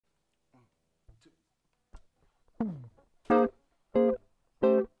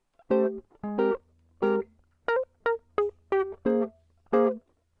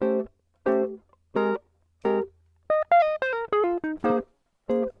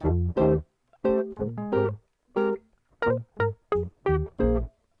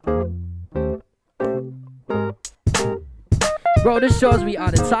Roll the shores, we are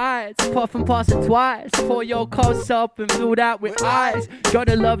the tides. Puff and pass it twice. Pour your cups up and fill that with ice.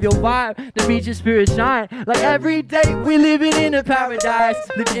 Gotta love your vibe, the beach your spirit shine. Like every day we living in a paradise.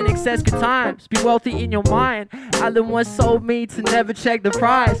 Live in excess, good times, be wealthy in your mind. Alan once told me to never check the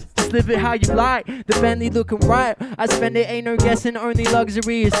price. Just live it how you like, the Bentley looking right. I spend it, ain't no guessing, only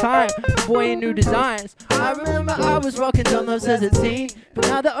luxury is time. The boy in new designs. I remember I was rocking donuts as a teen, but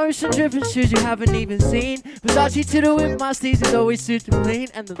now the ocean dripping shoes you haven't even seen. Versace to the whip, my steez is always super clean,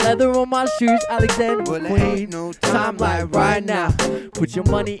 and the leather on my shoes, Alexander Well, there McQueen. ain't no Time like right now. Put your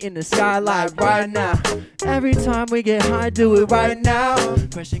money in the skylight right now. Every time we get high, do it right now.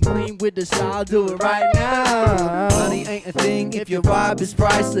 Fresh and clean with the style, do it right now. Money ain't a thing if your vibe is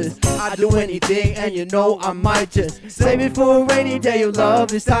priceless. I'd do anything and you know I might just Save it for a rainy day, your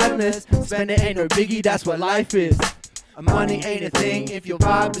love is timeless. Spend it, ain't no biggie, that's what life is. Money ain't a thing if your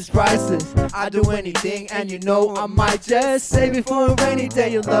vibe is priceless. I'd do anything and you know I might just Save it for a rainy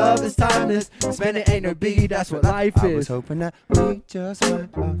day, your love is timeless. Spend it, ain't no biggie, that's what life I was is. hoping that we just might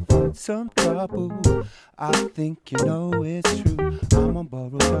avoid some trouble. I think you know it's true. I'm on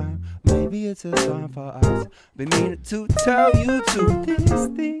borrowed time. Maybe it's a sign for us. Been meaning to tell you to. This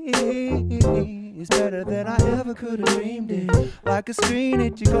thing is better than I ever could have dreamed it. Like a screen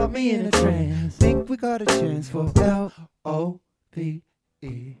hit, you got me in a trance. Think we got a chance for L-O-V-E.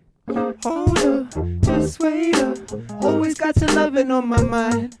 Hold up, just wait up. Always got your loving on my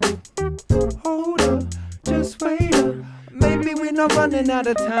mind. Hold up, just wait up. Maybe we're not running out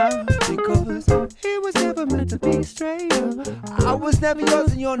of time, because it was never meant to be straight up. I was never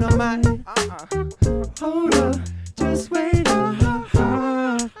yours and you're not mine. Hold up, just wait up.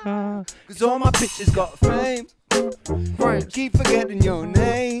 Cause all my pictures got fame. Keep forgetting your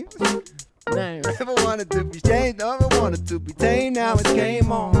name. Never wanted to be changed, never wanted to be tamed. Now it's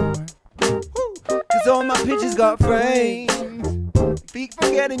game on. Cause all my pictures got frames. Keep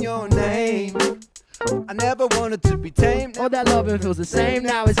forgetting your name. I never wanted to be tamed. All that loving feels the same,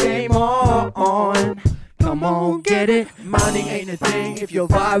 now it's game on. Come on, get it. Money ain't a thing if your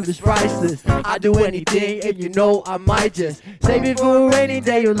vibe is priceless. I'd do anything if you know I might just save it for a rainy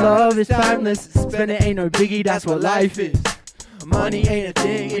day, your love is timeless. Spend it, ain't no biggie, that's what life is. Money ain't a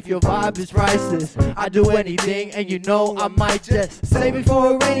thing if your vibe is priceless. I'd do anything and you know I might just save it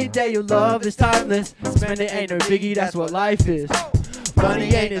for a rainy day, your love is timeless. Spend it, ain't no biggie, that's what life is.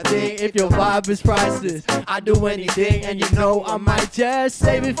 Money ain't a thing if your vibe is priceless. I'd do anything and you know I might just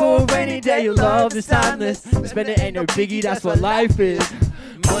save it for a rainy day, your love is timeless. Spend it, ain't no biggie, that's what life is.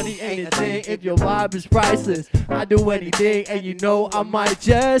 Money ain't a thing if your vibe is priceless. I'd do anything and you know I might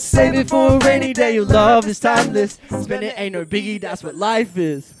just save it for a rainy day, your love is timeless. Spend it, ain't no biggie, that's what life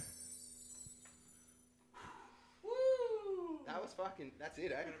is. That was fucking, that's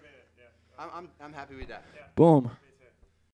it, eh? I'm happy with that. Boom.